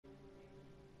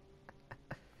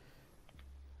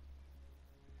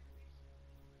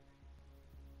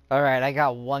Alright, I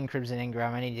got one Crimson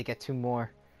Engram. I need to get 2 more.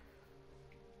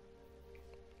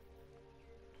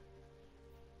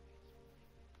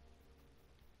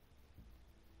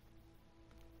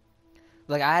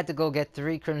 Like, I had to go get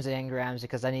 3 Crimson Engrams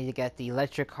because I need to get the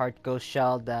Electric Heart Ghost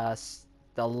Shell, the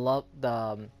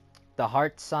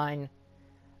Heart Sign,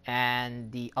 and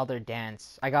the other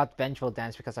dance. I got Vengeful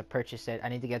Dance because I purchased it. I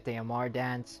need to get the MR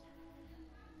Dance.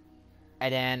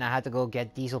 And then I had to go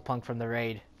get Diesel Punk from the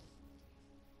raid.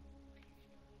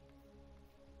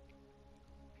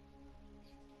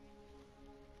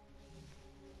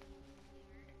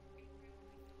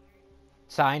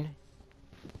 Sign.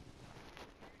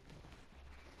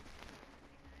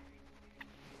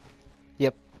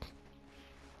 Yep.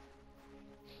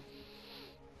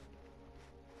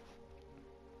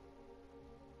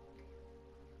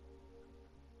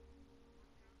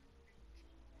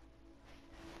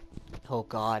 Oh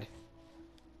god.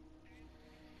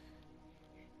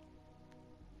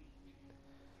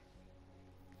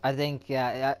 I think,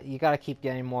 yeah, you gotta keep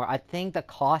getting more. I think the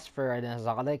cost for an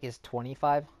exotic is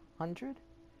 2,500?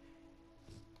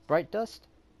 Bright Dust?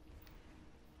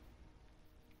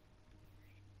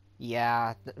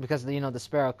 Yeah, because, you know, the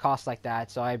Sparrow costs like that,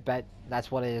 so I bet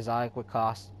that's what an exotic would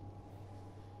cost.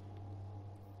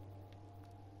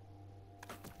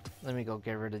 Let me go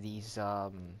get rid of these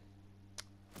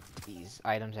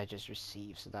items I just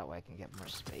received, so that way I can get more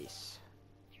space.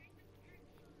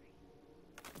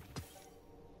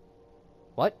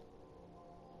 What?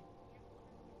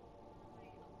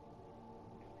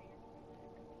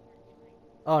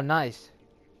 Oh, nice.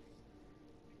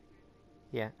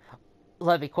 Yeah.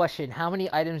 Levy, question. How many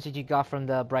items did you got from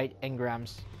the Bright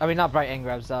Engrams? I mean, not Bright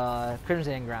Engrams,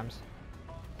 Crimson Engrams.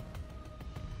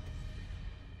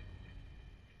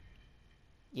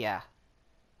 Yeah.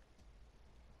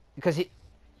 Because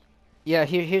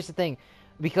here's the thing.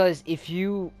 Because if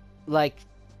you, like,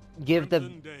 give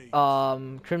the,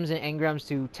 Crimson Engrams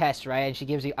to Tess, right? And she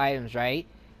gives you items, right?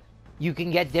 You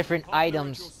can get different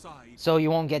items, so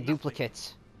you won't get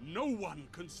duplicates. No one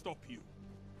can stop you.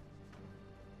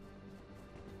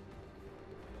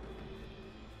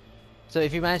 So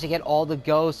if you manage to get all the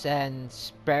ghosts and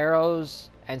sparrows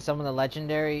and some of the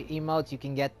legendary emotes, you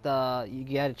get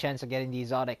a chance of getting the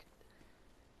exotic.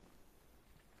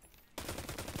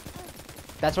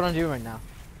 That's what I'm doing right now.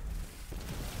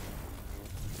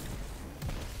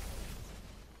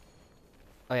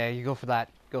 Oh yeah, you go for that.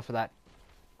 Go for that.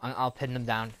 I'll pin them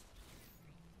down.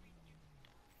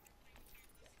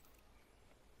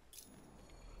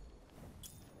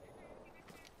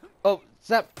 Oh,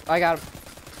 Zep! I got him.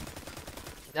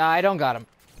 Nah, I don't got him.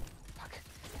 Fuck.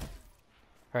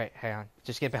 Alright, hang on.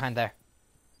 Just get behind there.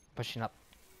 Pushing up.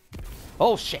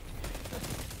 Oh, shit!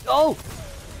 Oh!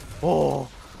 Oh!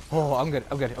 Oh, I'm good.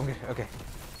 I'm good. I'm good. Okay.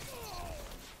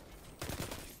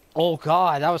 Oh,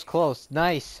 God. That was close.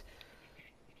 Nice.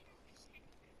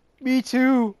 Me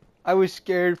too. I was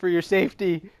scared for your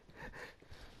safety.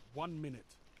 1 minute.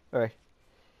 Alright.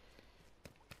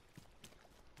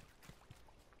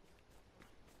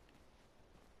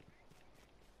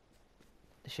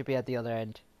 It should be at the other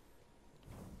end.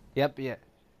 Yep, yeah.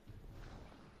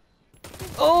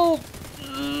 Oh!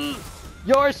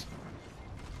 Yours!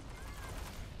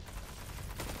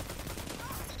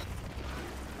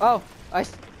 Oh,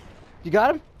 you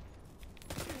got him?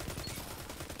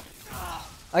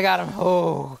 I got him.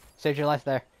 Oh, saved your life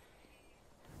there.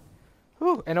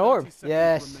 Ooh, an orb.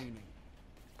 Yes. Remaining.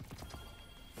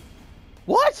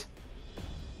 What?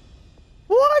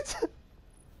 What?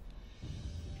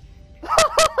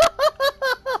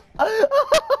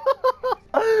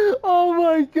 Oh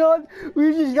my god,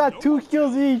 we just got 2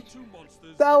 kills each.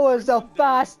 That was the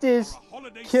fastest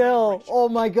kill. Oh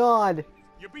my god.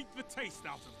 You beat the taste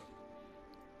out of them.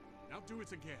 Now do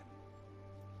it again.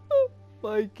 Oh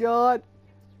my god.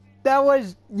 That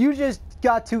was, you just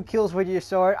got 2 kills with your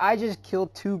sword. I just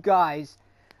killed 2 guys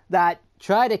that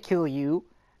tried to kill you,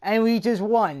 and we just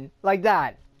won like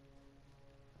that.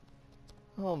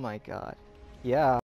 Oh my god. Yeah.